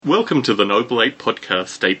Welcome to the Noble Ape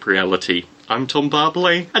podcast, Ape Reality. I'm Tom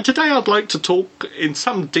Barbley, and today I'd like to talk in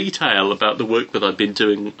some detail about the work that I've been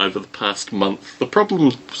doing over the past month. The problem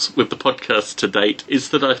with the podcast to date is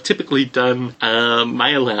that I've typically done a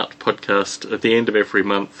mail-out podcast at the end of every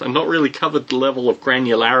month and not really covered the level of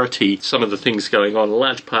granularity, some of the things going on. A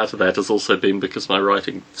large part of that has also been because my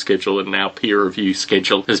writing schedule and now peer review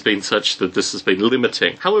schedule has been such that this has been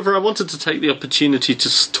limiting. However, I wanted to take the opportunity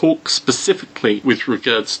to talk specifically with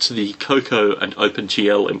regards to the Cocoa and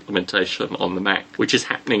OpenGL implementation on the Mac, which is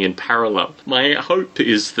happening in parallel. My hope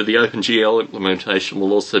is that the OpenGL implementation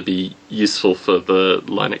will also be useful for the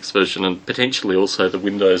Linux version and potentially also the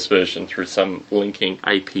Windows version through some linking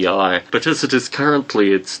API. But as it is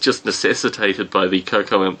currently, it's just necessitated by the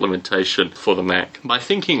Cocoa implementation for the Mac. My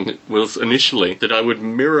thinking was initially that I would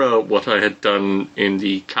mirror what I had done in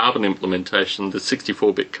the Carbon implementation, the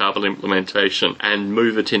 64-bit Carbon implementation, and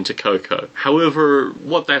move it into Cocoa. However,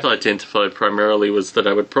 what that identified primarily was that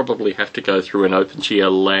I would probably have to go through an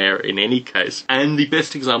OpenGL layer in any case, and the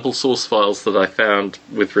best example source files that I found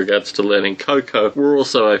with regards to learning Cocoa were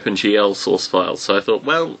also OpenGL source files, so I thought,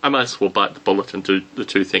 well, I might as well bite the bullet and do the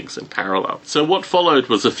two things in parallel. So what followed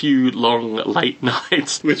was a few long late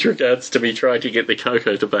nights with regards to me trying to get the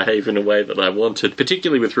Cocoa to behave in a way that I wanted,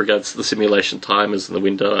 particularly with regards to the simulation timers and the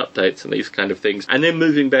window updates and these kind of things, and then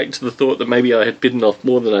moving back to the thought that maybe I had bitten off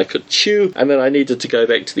more than I could chew, and then I needed to go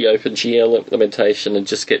back to the OpenGL implementation and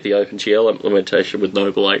just get the OpenGL implementation with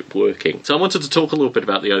Noble Ape working. So I wanted to talk a little bit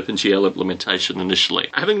about the OpenGL implementation initially.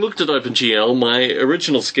 Having looked at OpenGL, my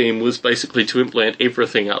original scheme was basically to implement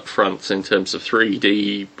everything up front in terms of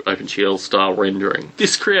 3D OpenGL style rendering.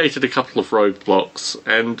 This created a couple of roadblocks,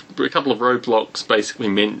 and a couple of roadblocks basically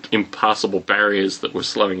meant impassable barriers that were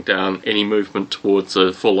slowing down any movement towards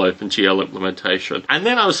a full OpenGL implementation. And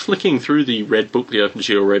then I was flicking through the Redbook, the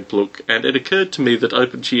OpenGL Redbook, and it occurred to me that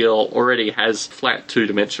OpenGL already has flat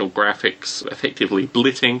two-dimensional graphics effectively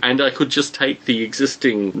blitting, and I could just take the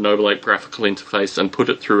existing Noble Ape graphical interface and put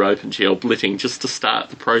it through OpenGL blitting just to start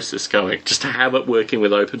the process going, just to have it working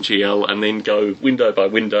with OpenGL and then go window by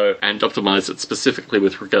window and optimize it specifically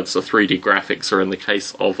with regards to 3D graphics, or in the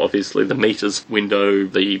case of obviously the meters window,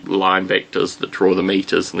 the line vectors that draw the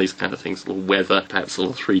meters and these kind of things, a little weather, perhaps a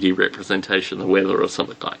little 3D representation of the weather or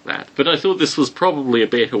something like that. But I thought this was probably a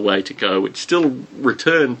better way to go, which still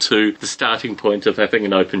returned to the starting point of having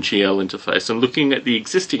an OpenGL interface, and looking at the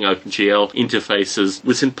existing OpenGL interfaces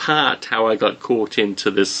was in part how I got caught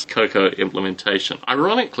into this Cocoa implementation.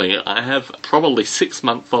 Ironically, I have probably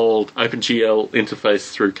 6-month-old OpenGL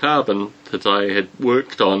interface through Carbon that I had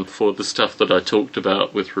worked on for the stuff that I talked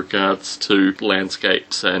about with regards to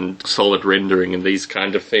landscapes and solid rendering and these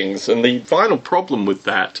kind of things. And the final problem with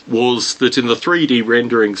that was that in the 3D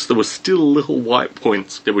renderings there were still little white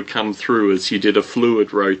points that would come through as you did a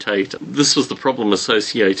fluid rotate. This was the problem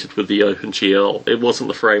associated with the OpenGL. It wasn't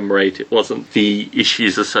the frame rate, it wasn't the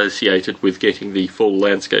issues associated with getting the full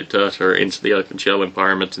landscape data into the OpenGL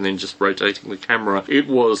environment and then just rotating the camera. It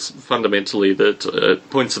was fundamentally that at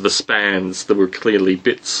points of the span there were clearly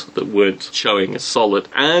bits that weren't showing as solid,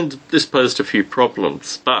 and this posed a few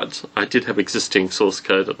problems, but I did have existing source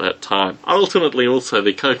code at that time. Ultimately also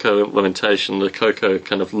the Cocoa implementation, the Cocoa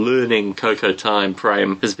kind of learning Cocoa time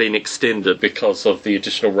frame has been extended because of the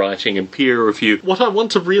additional writing and peer review. What I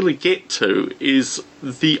want to really get to is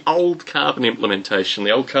the old Carbon implementation.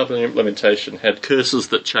 The old Carbon implementation had cursors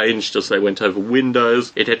that changed as they went over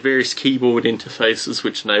windows. It had various keyboard interfaces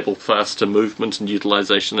which enabled faster movement and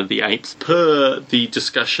utilization of the apes. Per the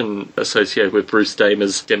discussion associated with Bruce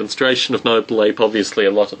Damer's demonstration of Noble Ape, obviously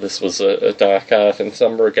a lot of this was a dark art in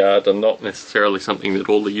some regard and not necessarily something that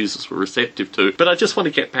all the users were receptive to. But I just want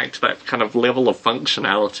to get back to that kind of level of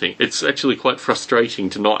functionality. It's actually quite frustrating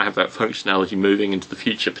to not have that functionality moving into the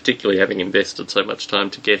future, particularly having invested so much time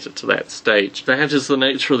to get it to that stage. That is the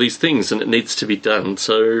nature of these things, and it needs to be done.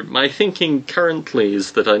 So my thinking currently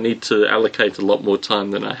is that I need to allocate a lot more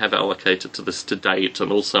time than I have allocated to this to date,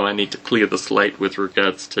 and also I need to clear the slate with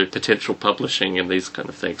regards to potential publishing and these kind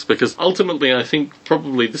of things, because ultimately I think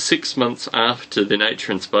probably the 6 months after the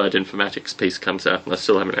Nature-inspired informatics piece comes out, and I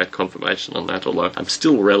still haven't had confirmation on that, although I'm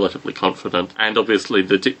still relatively confident, and obviously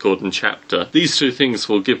the Dick Gordon chapter, these two things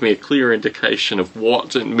will give me a clear indication of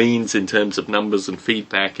what means in terms of numbers and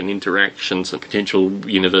feedback and interactions and potential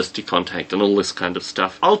university contact and all this kind of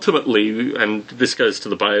stuff. Ultimately, and this goes to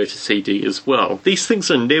the biota CD as well, these things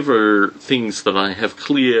are never things that I have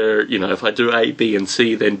clear, if I do A, B and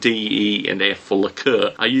C, then D, E and F will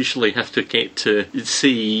occur. I usually have to get to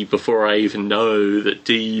C before I even know that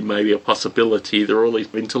D may be a possibility. There are all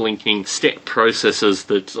these interlinking step processes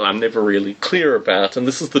that I'm never really clear about, and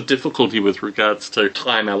this is the difficulty with regards to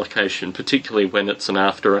time allocation, particularly when it's an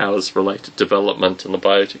after-hours related development, and the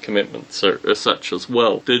biota commitments are such as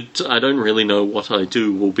well, that I don't really know what I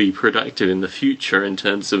do will be productive in the future in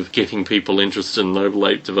terms of getting people interested in Noble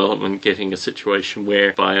Ape development, getting a situation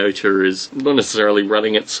where biota is not necessarily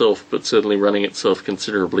running itself, but certainly running itself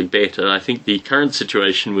considerably better. I think the current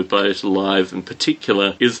situation with Biota Live in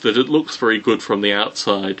particular is that it looks very good from the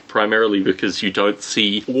outside, primarily because you don't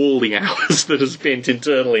see all the hours that are spent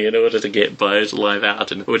internally in order to get Biota Live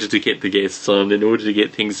out, in order to get the guests on, in order to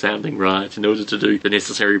get things sounding right, in order to do the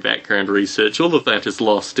necessary background research. All of that is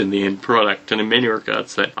lost in the end product, and in many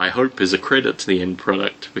regards that I hope is a credit to the end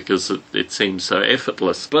product because it seems so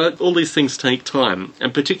effortless. But all these things take time,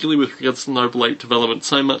 and particularly with regards to Noble Ape development,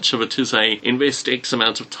 so much of it is invest X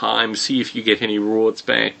amount of time, see if you get any rewards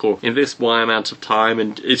back, or invest Y amount of time,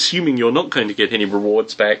 and assuming you're not going to get any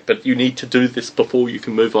rewards back, but you need to do this before you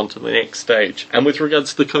can move on to the next stage. And with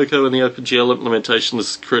regards to the Cocoa and the OpenGL implementation,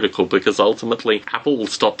 this is critical because ultimately Apple will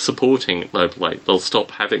stop supporting Noble Ape. They'll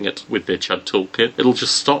stop having it with their CHUD toolkit. It'll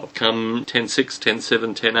just stop come 10.6,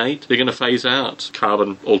 10.7, 10.8. They're going to phase out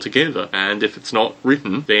Carbon altogether, and if it's not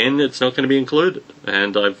written, then it's not going to be included.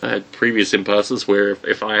 And I've had previous impasses where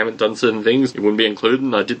if I haven't done certain things, it wouldn't be included,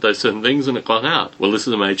 and I did those certain things and it got out. Well, this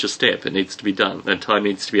is a major step. It needs to be done, and time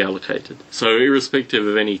needs to be allocated. So irrespective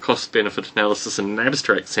of any cost-benefit analysis in an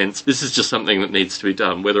abstract sense, this is just something that needs to be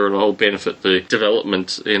done. Whether it will benefit the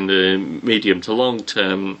development in the medium to long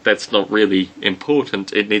term, that's not really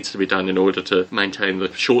important. It needs to be done in order to maintain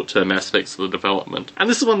the short-term aspects of the development. And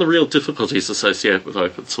this is one of the real difficulties associated with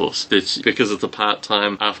open source. It's because it's a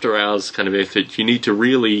part-time, after-hours kind of effort. You need to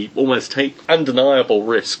really almost take undeniable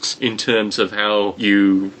risks in terms of how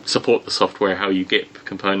you support the software, how you get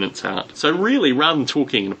components out. So really, rather than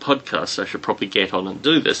talking in a podcast, I should probably get on and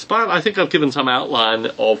do this. But I think I've given some outline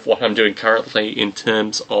of what I'm doing currently in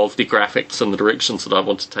terms of the graphics and the directions that I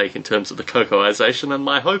want to take in terms of the Cocoaization, and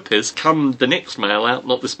my hope is, come the next mail out,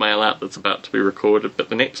 not this mail out that's about to be recorded, but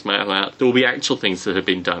the next mail out, there will be actual things that have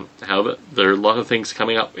been done. However, there are a lot of things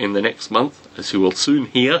coming up in the next month, as you will soon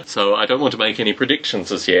hear, so I don't want to make any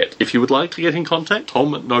predictions as yet. If you would like to get in contact,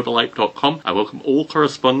 tom@nobleape.com. I welcome all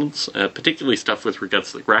correspondence, particularly stuff with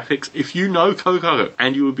regards to the graphics. If you know Cocoa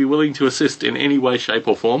and you would be willing to assist in any way, shape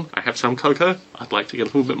or form, I have some Cocoa. I'd like to get a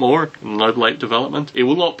little bit more in Noble Ape development. It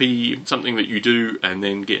will not be something that you do and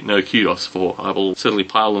then get no kudos for. I will certainly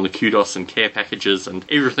pile on the kudos and care packages and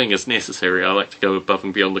everything as necessary. I like to go above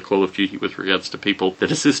and beyond the call of duty with regards to people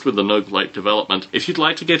that assist with the Noble Ape development. If you'd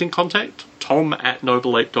like to get in contact,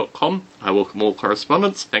 tom@nobleape.com. I welcome all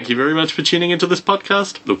correspondence. Thank you very much for tuning into this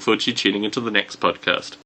podcast. Look forward to you tuning into the next podcast.